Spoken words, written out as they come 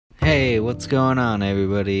Hey, what's going on,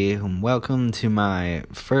 everybody? Welcome to my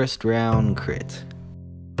first round crit.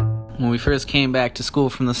 When we first came back to school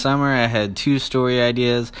from the summer, I had 2 story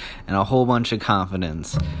ideas and a whole bunch of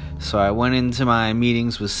confidence. So I went into my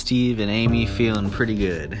meetings with Steve and Amy feeling pretty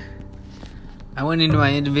good. I went into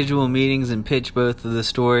my individual meetings and pitched both of the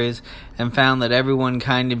stories and found that everyone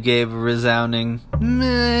kind of gave a resounding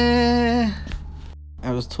meh.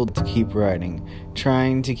 I was told to keep writing,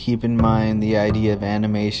 trying to keep in mind the idea of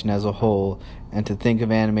animation as a whole and to think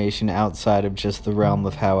of animation outside of just the realm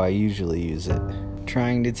of how I usually use it.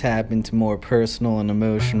 Trying to tap into more personal and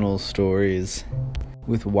emotional stories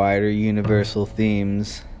with wider universal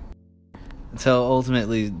themes until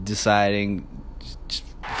ultimately deciding, just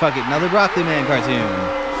fuck it, another Broccoli Man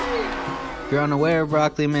cartoon. If you're unaware of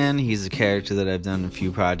Broccoli Man, he's a character that I've done a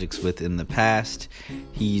few projects with in the past.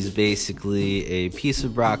 He's basically a piece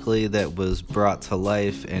of broccoli that was brought to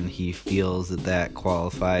life, and he feels that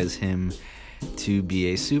qualifies him to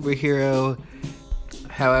be a superhero.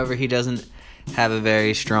 However, he doesn't have a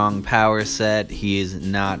very strong power set. He is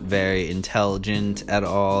not very intelligent at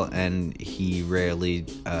all, and he rarely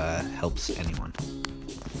helps anyone.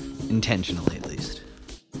 Intentionally, at least.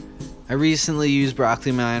 I recently used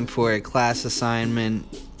Broccoli Man for a class assignment,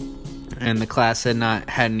 and the class had not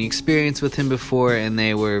had any experience with him before, and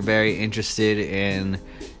they were very interested in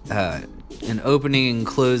an opening and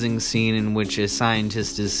closing scene in which a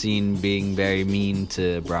scientist is seen being very mean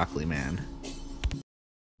to Broccoli Man.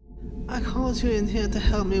 I called you in here to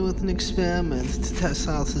help me with an experiment to test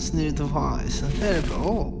out this new device. I'm very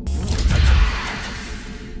bold.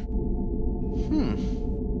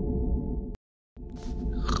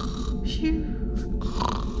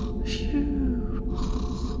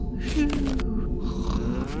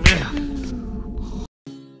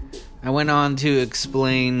 I went on to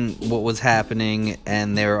explain what was happening,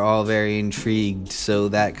 and they were all very intrigued, so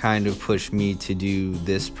that kind of pushed me to do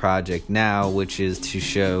this project now, which is to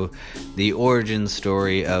show the origin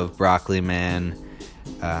story of Broccoli Man,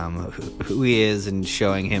 who he is, and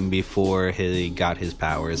showing him before he got his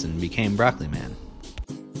powers and became Broccoli Man.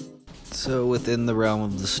 So within the realm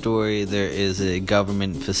of the story, there is a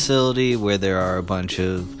government facility where there are a bunch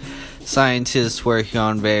of scientists working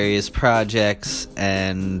on various projects,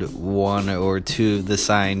 and 1 or 2 of the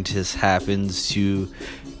scientists happens to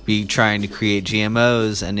be trying to create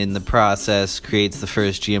GMOs, and in the process creates the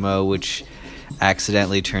first GMO, which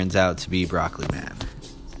accidentally turns out to be Broccoli Man.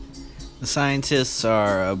 The scientists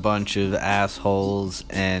are a bunch of assholes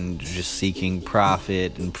and just seeking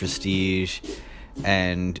profit and prestige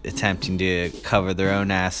and attempting to cover their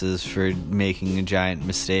own asses for making a giant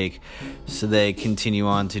mistake. So they continue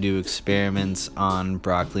on to do experiments on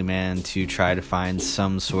Broccoli Man to try to find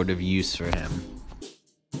some sort of use for him.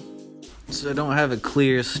 So I don't have a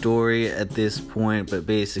clear story at this point, but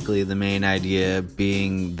basically the main idea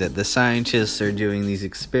being that the scientists are doing these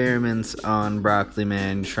experiments on Broccoli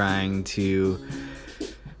Man, trying to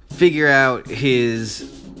figure out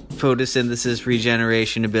his photosynthesis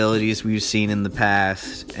regeneration abilities we've seen in the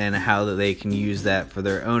past, and how that they can use that for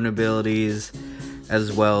their own abilities,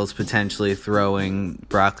 as well as potentially throwing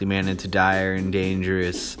Broccoli Man into dire and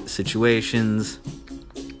dangerous situations,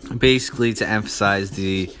 basically to emphasize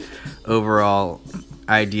the overall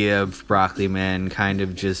idea of Broccoli Man kind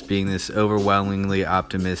of just being this overwhelmingly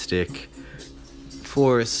optimistic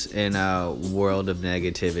force in a world of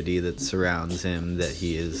negativity that surrounds him that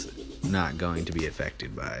he is not going to be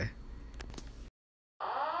affected by.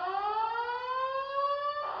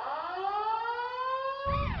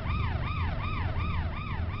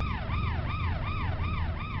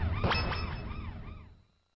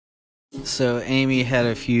 So Amy had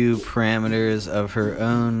a few parameters of her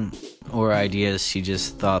own, or ideas she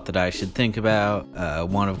just thought that I should think about.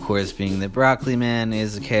 One, of course, being that Broccoli Man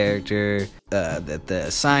is a character, that the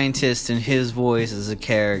scientist in his voice is a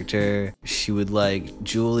character. She would like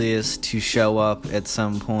Julius to show up at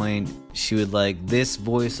some point. She would like this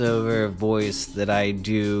voiceover voice that I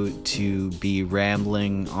do to be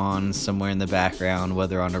rambling on somewhere in the background,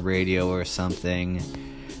 whether on a radio or something.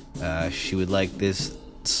 She would like this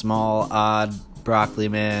small, odd Broccoli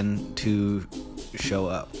Man to show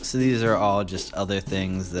up. So these are all just other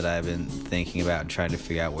things that I've been thinking about, trying to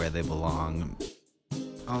figure out where they belong.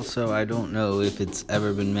 Also, I don't know if it's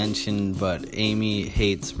ever been mentioned, but Amy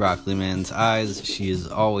hates Broccoli Man's eyes. She has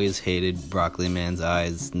always hated Broccoli Man's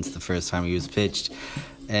eyes since the first time he was pitched,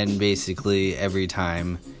 and basically every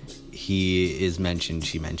time he is mentioned,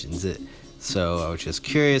 she mentions it. So I was just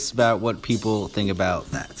curious about what people think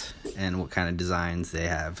about that, and what kind of designs they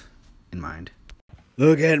have in mind.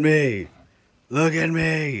 Look at me! Look at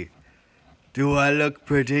me! Do I look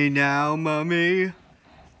pretty now, Mummy?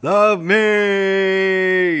 Love me.